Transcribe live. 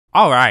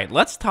All right,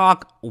 let's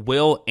talk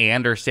Will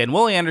Anderson.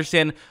 Will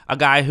Anderson, a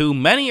guy who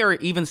many are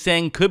even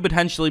saying could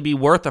potentially be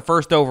worth a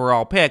first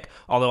overall pick,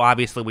 although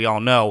obviously we all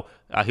know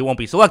he won't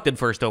be selected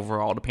first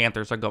overall. The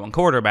Panthers are going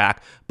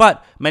quarterback,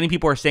 but many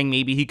people are saying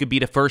maybe he could be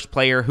the first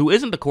player who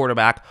isn't a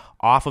quarterback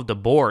off of the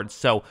board.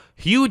 So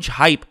huge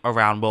hype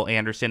around Will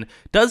Anderson.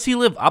 Does he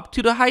live up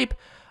to the hype?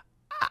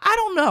 I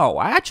don't know.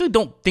 I actually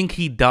don't think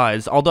he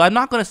does, although I'm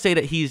not going to say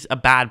that he's a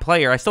bad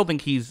player. I still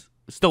think he's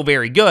still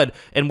very good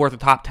and worth a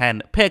top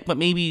 10 pick, but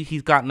maybe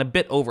he's gotten a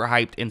bit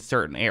overhyped in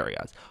certain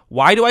areas.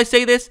 Why do I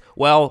say this?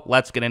 Well,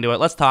 let's get into it.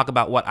 Let's talk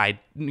about what my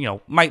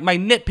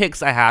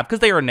nitpicks I have, because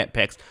they are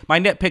nitpicks. My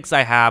nitpicks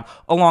I have,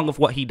 along with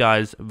what he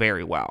does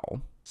very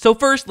well. So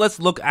first, let's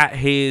look at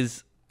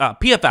his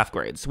PFF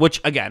grades,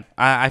 which again,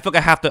 I feel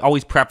like I have to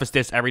always preface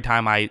this every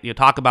time I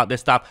talk about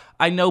this stuff.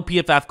 I know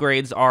PFF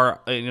grades are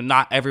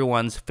not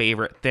everyone's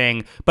favorite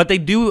thing, but they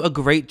do a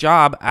great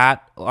job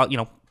at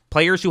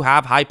players who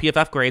have high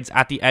PFF grades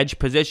at the edge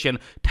position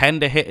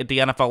tend to hit at the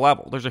NFL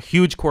level. There's a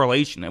huge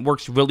correlation. It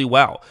works really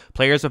well.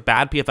 Players with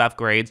bad PFF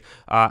grades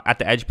at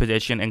the edge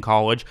position in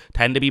college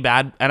tend to be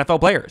bad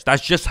NFL players.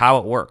 That's just how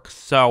it works.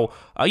 So,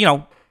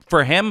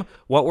 for him,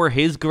 what were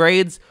his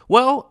grades?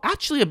 Well,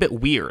 actually a bit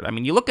weird. I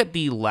mean, you look at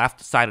the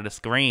left side of the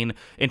screen,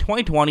 in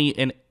 2020,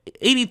 an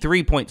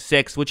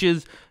 83.6, which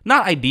is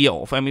not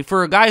ideal. I mean,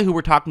 for a guy who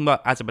we're talking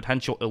about as a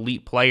potential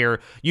elite player,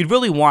 you'd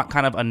really want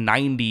kind of a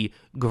 90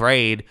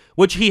 grade,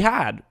 which he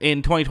had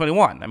in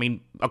 2021. I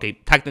mean, okay,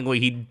 technically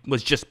he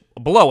was just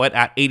below it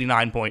at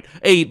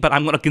 89.8, but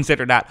I'm going to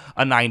consider that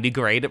a 90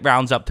 grade. It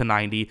rounds up to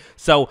 90.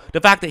 So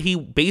the fact that he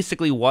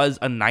basically was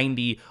a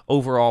 90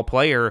 overall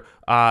player,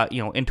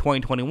 in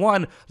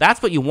 2021,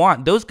 that's what you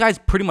want. Those guys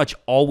pretty much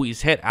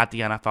always hit at the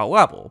NFL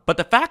level. But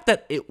the fact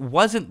that it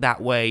wasn't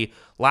that way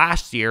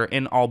last year,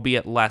 in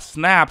albeit less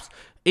snaps,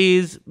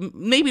 is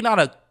maybe not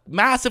a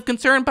massive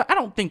concern, but I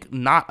don't think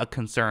not a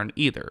concern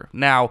either.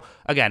 Now,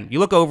 again, you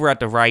look over at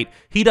the right,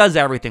 he does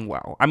everything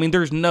well. I mean,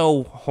 there's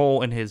no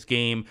hole in his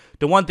game.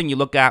 The one thing you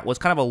look at was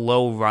kind of a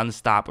low run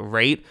stop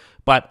rate,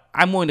 but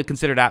I'm willing to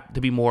consider that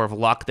to be more of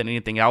luck than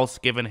anything else,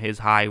 given his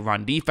high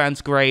run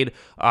defense grade,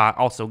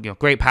 also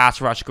great pass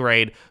rush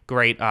grade,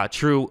 great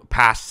true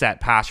pass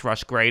set pass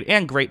rush grade,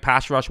 and great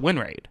pass rush win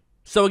rate.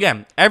 So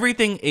again,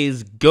 everything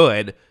is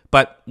good,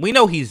 but we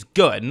know he's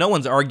good. No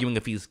one's arguing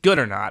if he's good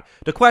or not.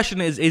 The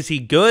question is he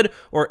good,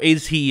 or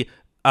is he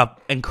an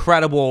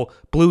incredible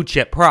blue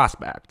chip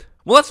prospect?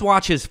 Well, let's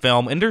watch his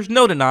film, and there's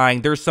no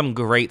denying there's some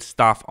great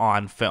stuff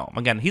on film.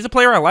 Again, he's a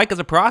player I like as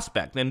a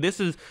prospect, and this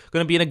is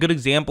going to be a good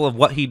example of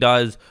what he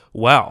does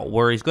well,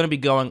 where he's going to be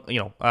going,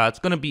 it's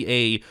going to be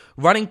a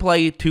running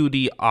play to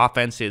the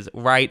offense's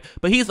right,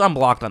 but he's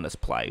unblocked on this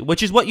play,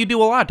 which is what you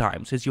do a lot of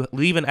times, is you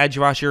leave an edge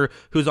rusher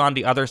who's on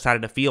the other side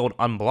of the field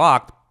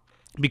unblocked,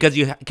 because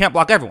you can't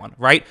block everyone,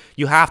 right?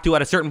 You have to,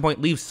 at a certain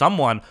point, leave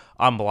someone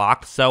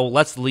unblocked. So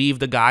let's leave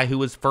the guy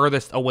who is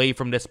furthest away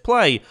from this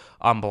play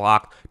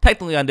unblocked.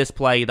 Technically, on this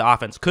play, the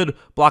offense could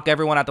block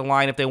everyone at the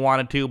line if they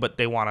wanted to, but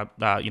they want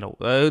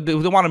to, they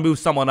want to move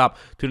someone up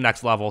to the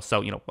next level.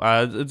 So,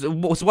 so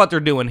what they're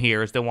doing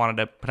here is they wanted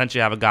to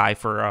potentially have a guy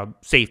for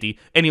safety.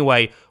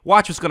 Anyway,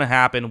 watch what's going to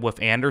happen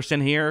with Anderson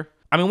here.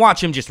 I mean,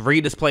 watch him just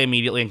read this play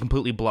immediately and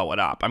completely blow it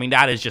up. I mean,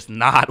 that is just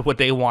not what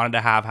they wanted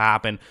to have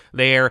happen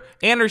there.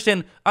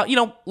 Anderson,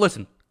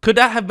 listen, could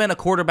that have been a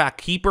quarterback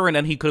keeper and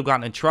then he could have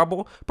gotten in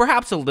trouble?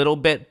 Perhaps a little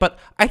bit, but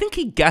I think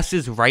he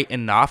guesses right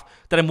enough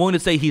that I'm willing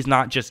to say he's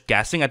not just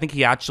guessing. I think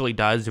he actually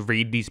does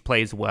read these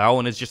plays well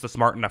and is just a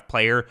smart enough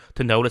player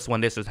to notice when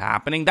this is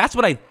happening. That's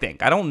what I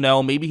think. I don't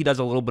know. Maybe he does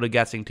a little bit of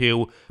guessing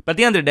too, but at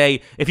the end of the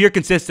day, if you're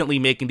consistently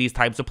making these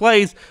types of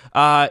plays,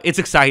 it's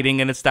exciting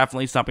and it's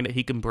definitely something that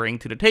he can bring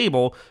to the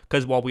table,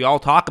 because while we all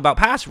talk about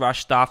pass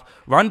rush stuff,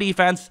 run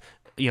defense,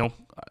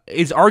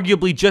 is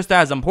arguably just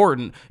as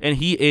important, and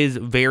he is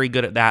very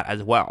good at that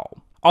as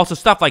well. Also,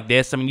 stuff like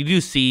this, I mean, you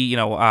do see,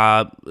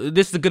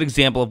 this is a good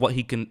example of what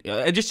he can,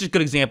 just a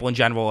good example in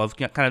general of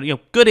kind of,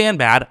 good and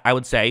bad, I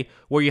would say,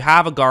 where you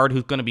have a guard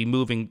who's going to be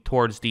moving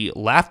towards the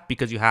left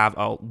because you have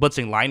a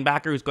blitzing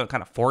linebacker who's going to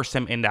kind of force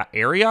him in that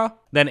area.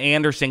 Then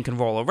Anderson can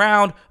roll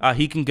around.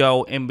 He can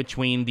go in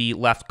between the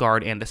left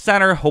guard and the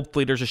center.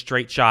 Hopefully there's a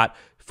straight shot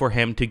for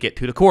him to get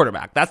to the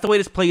quarterback. That's the way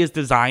this play is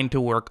designed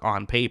to work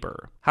on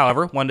paper.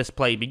 However, when this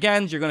play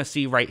begins, you're going to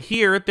see right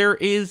here, there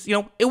is,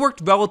 it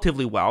worked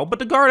relatively well, but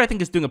the guard, I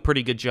think, is doing a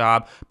pretty good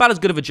job, about as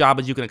good of a job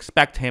as you can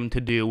expect him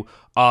to do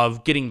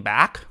of getting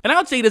back. And I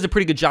would say he does a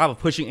pretty good job of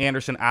pushing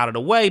Anderson out of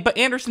the way, but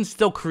Anderson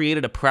still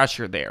created a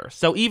pressure there.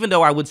 So even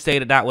though I would say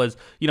that was,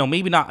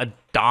 maybe not a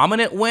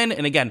dominant win,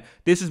 and again,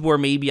 this is where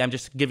maybe I'm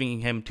just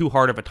giving him too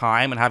hard of a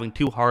time and having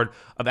too hard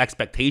of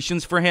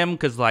expectations for him,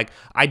 because,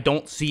 I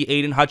don't see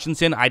Aiden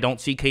Hutchinson, I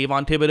don't see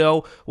Kayvon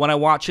Thibodeau when I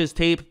watch his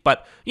tape,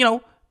 but,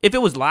 if it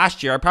was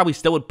last year, I probably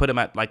still would put him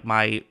at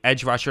my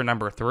edge rusher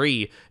number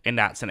 3 in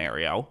that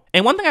scenario.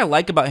 And one thing I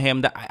like about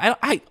him that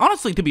I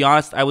honestly, to be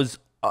honest, I was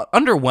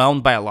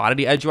underwhelmed by a lot of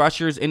the edge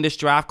rushers in this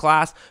draft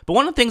class, but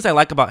one of the things I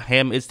like about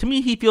him is, to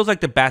me, he feels like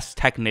the best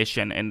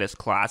technician in this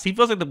class. He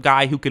feels like the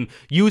guy who can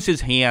use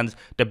his hands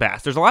the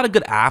best. There's a lot of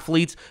good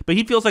athletes, but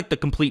he feels like the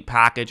complete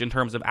package in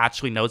terms of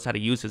actually knows how to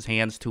use his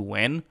hands to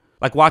win.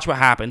 Like, watch what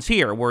happens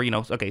here, where,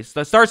 okay,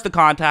 so starts the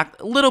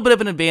contact, a little bit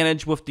of an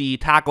advantage with the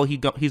tackle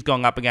he's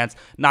going up against,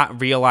 not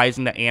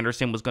realizing that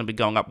Anderson was going to be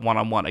going up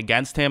one-on-one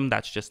against him.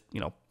 That's just,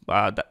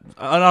 an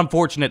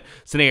unfortunate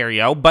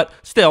scenario, but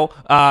still,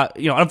 an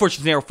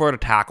unfortunate scenario for the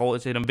tackle.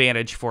 It's an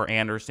advantage for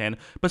Anderson,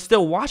 but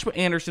still, watch what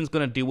Anderson's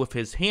going to do with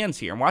his hands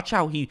here, and watch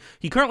how he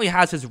currently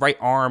has his right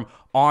arm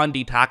on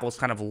the tackle's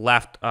kind of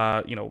left,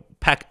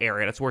 pec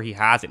area. That's where he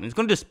has it, and he's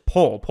going to just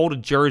pull the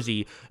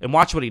jersey, and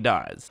watch what he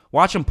does.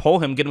 Watch him pull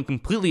him, get him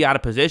completely out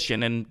of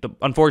position, and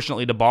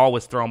unfortunately, the ball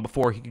was thrown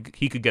before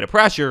he could get a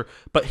pressure,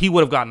 but he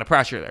would have gotten the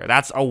pressure there.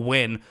 That's a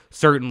win,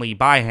 certainly,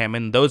 by him,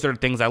 and those are the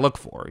things I look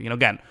for.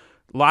 Again,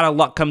 a lot of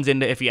luck comes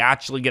into if you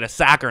actually get a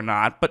sack or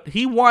not, but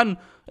he won,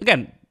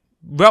 again,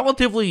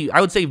 relatively,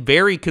 I would say,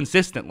 very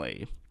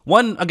consistently.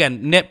 One,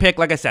 again, nitpick,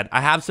 like I said, I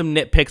have some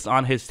nitpicks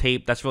on his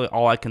tape. That's really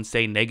all I can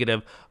say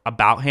negative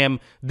about him.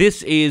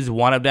 This is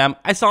one of them.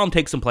 I saw him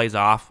take some plays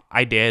off.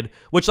 I did,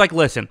 which,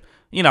 listen,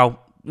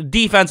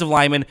 defensive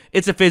lineman,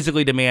 it's a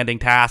physically demanding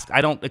task.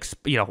 I don't,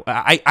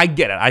 I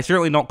get it. I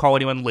certainly don't call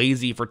anyone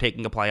lazy for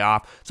taking a play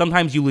off.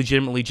 Sometimes you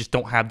legitimately just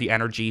don't have the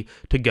energy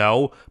to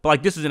go.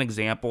 But this is an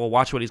example.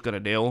 Watch what he's going to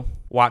do.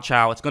 Watch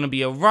how it's going to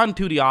be a run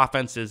to the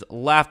offense's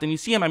left. And you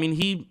see him,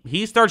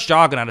 he starts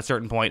jogging at a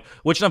certain point,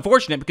 which is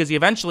unfortunate because he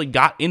eventually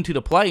got into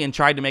the play and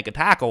tried to make a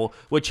tackle,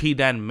 which he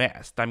then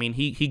missed.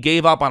 He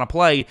gave up on a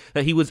play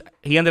that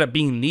he ended up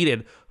being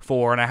needed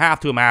for, and I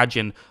have to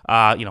imagine,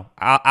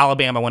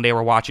 Alabama, when they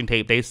were watching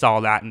tape, they saw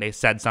that and they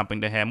said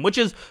something to him, which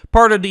is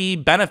part of the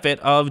benefit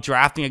of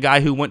drafting a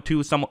guy who went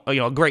to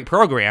a great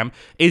program,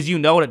 is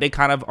that they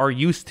kind of are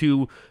used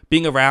to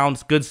being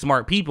around good,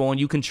 smart people, and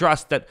you can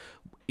trust that,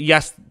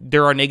 yes,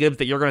 there are negatives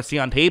that you're going to see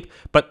on tape,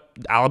 but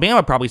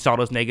Alabama probably saw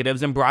those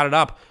negatives and brought it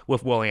up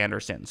with Will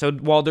Anderson. So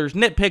while there's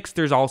nitpicks,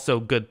 there's also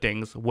good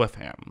things with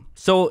him.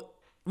 So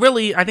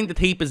really, I think the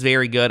tape is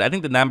very good. I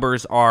think the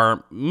numbers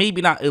are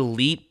maybe not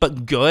elite,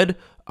 but good.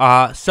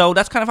 So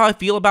that's kind of how I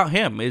feel about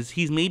him. Is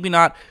he's maybe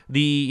not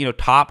the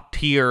top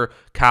tier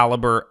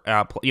caliber.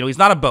 He's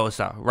not a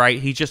Bosa, right?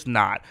 He's just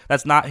not.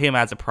 That's not him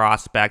as a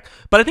prospect.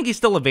 But I think he's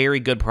still a very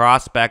good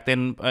prospect,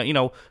 and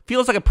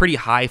feels like a pretty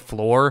high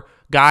floor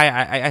guy.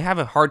 I have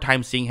a hard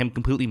time seeing him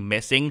completely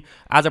missing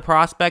as a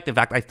prospect. In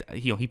fact,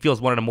 he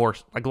feels one of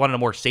the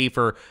more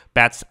safer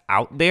bets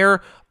out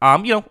there.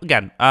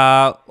 Again,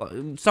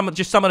 some of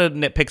the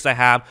nitpicks I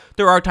have.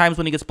 There are times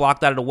when he gets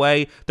blocked out of the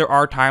way. There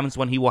are times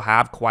when he will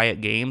have quiet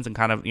games and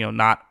kind of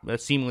not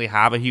seemingly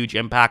have a huge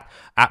impact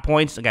at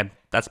points. Again,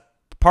 that's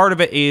part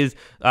of it. Is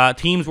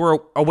teams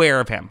were aware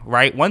of him,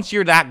 right? Once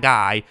you're that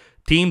guy,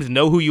 teams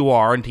know who you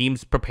are and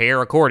teams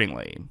prepare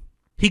accordingly.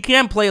 He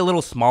can play a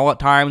little small at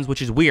times, which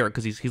is weird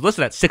because he's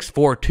listed at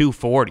 6'4",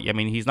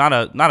 240. He's not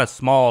a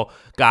small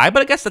guy,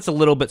 but I guess that's a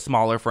little bit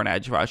smaller for an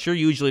edge rusher.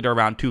 Usually they're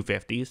around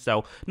 250,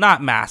 so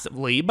not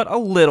massively, but a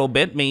little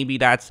bit. Maybe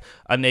that's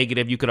a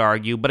negative, you could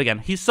argue. But again,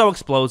 he's so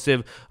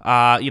explosive.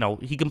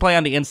 He can play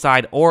on the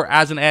inside or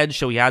as an edge,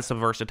 so he has some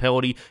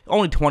versatility.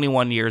 Only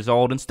 21 years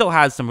old and still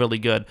has some really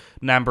good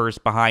numbers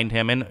behind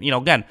him. And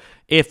again,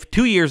 if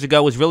 2 years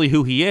ago was really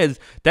who he is,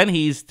 then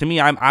he's, to me,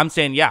 I'm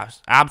saying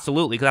yes,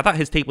 absolutely, because I thought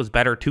his tape was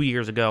better 2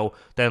 years ago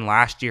than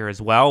last year as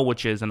well,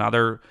 which is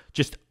another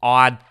just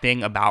odd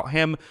thing about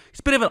him. He's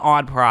a bit of an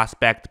odd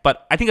prospect,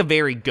 but I think a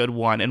very good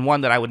one, and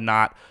one that I would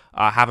not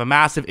have a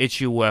massive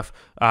issue with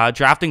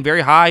drafting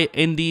very high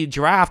in the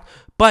draft,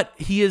 but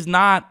he is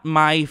not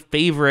my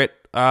favorite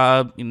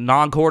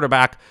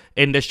non-quarterback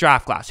in this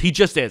draft class. He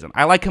just isn't.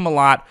 I like him a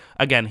lot.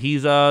 Again,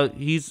 he's a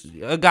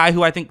guy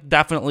who I think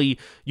definitely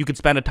you could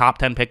spend a top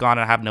 10 pick on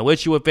and have no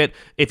issue with it.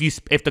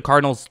 If the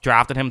Cardinals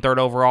drafted him third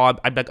overall,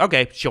 I'd be like,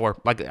 okay, sure.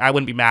 I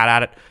wouldn't be mad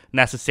at it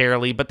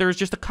necessarily, but there's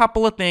just a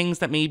couple of things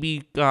that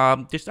maybe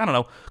a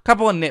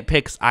couple of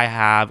nitpicks I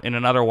have in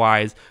an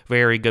otherwise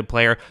very good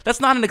player. That's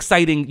not an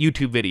exciting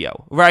YouTube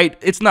video, right?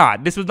 It's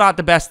not. This was not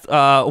the best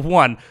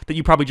one that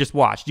you probably just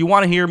watched. You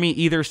want to hear me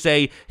either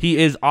say he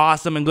is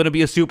awesome and going to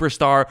be a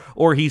superstar,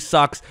 or he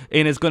sucks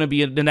and is going to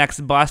be the next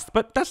bust,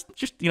 but that's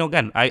just,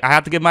 again, I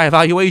have to give my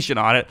evaluation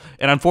on it,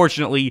 and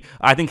unfortunately,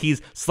 I think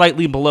he's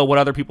slightly below what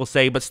other people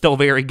say, but still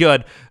very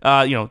good.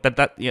 I don't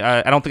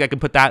think I can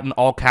put that in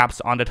all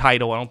caps on the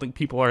title. I don't think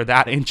people are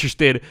that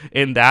interested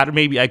in that, or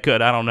maybe I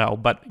could, I don't know,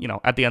 but,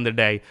 at the end of the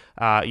day,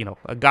 I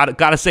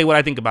gotta say what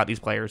I think about these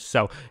players.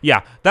 So,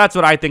 yeah, that's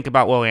what I think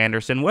about Will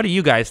Anderson. What do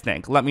you guys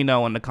think? Let me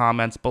know in the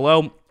comments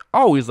below.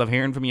 Always love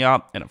hearing from you,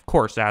 and of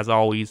course, as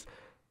always,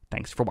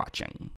 thanks for watching.